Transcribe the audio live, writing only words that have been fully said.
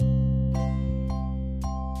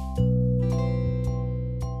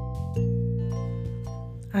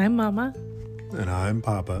I'm Mama. And I'm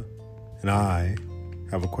Papa. And I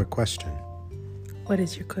have a quick question. What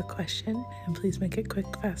is your quick question? And please make it quick,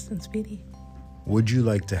 fast, and speedy. Would you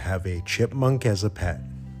like to have a chipmunk as a pet?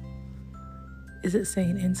 Is it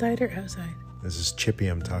saying inside or outside? This is Chippy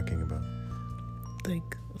I'm talking about. Like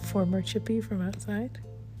former Chippy from outside?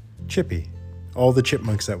 Chippy. All the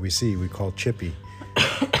chipmunks that we see, we call Chippy.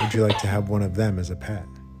 Would you like to have one of them as a pet?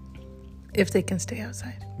 If they can stay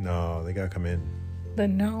outside. No, they gotta come in.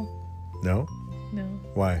 Then no. No? No.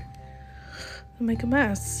 Why? They'll make a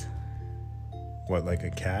mess. What, like a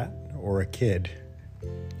cat or a kid?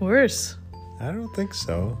 Worse. I don't think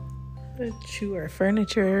so. They'll chew our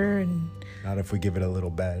furniture and... Not if we give it a little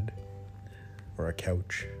bed. Or a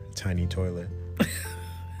couch. A tiny toilet.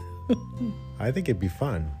 I think it'd be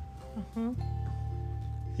fun. Uh-huh.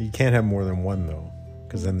 You can't have more than one, though.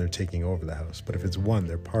 Because then they're taking over the house. But if it's one,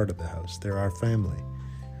 they're part of the house. They're our family.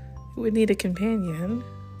 We need a companion.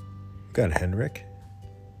 We got Henrik.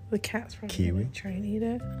 The cat's probably Kiwi. gonna try and eat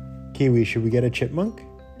it. Kiwi, should we get a chipmunk?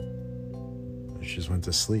 She just went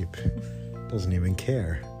to sleep. Doesn't even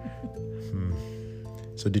care.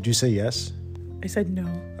 So did you say yes? I said no.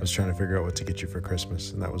 I was trying to figure out what to get you for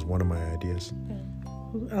Christmas, and that was one of my ideas.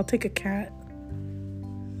 I'll take a cat.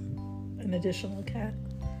 An additional cat.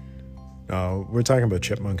 No, we're talking about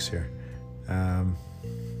chipmunks here.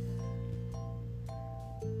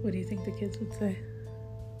 What do you think the kids would say?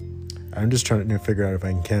 I'm just trying to figure out if I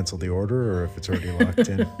can cancel the order or if it's already locked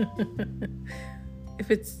in. If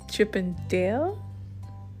it's Chip and Dale?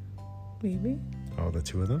 Maybe. Oh, the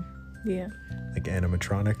two of them? Yeah. Like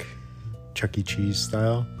animatronic, Chuck E. Cheese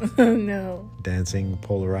style? No. Dancing,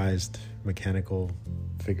 polarized, mechanical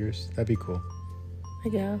figures? That'd be cool. I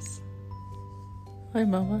guess. Hi,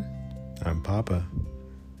 Mama. I'm Papa.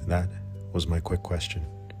 And that was my quick question.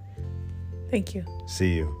 Thank you.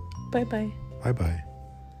 See you. Bye-bye. Bye-bye.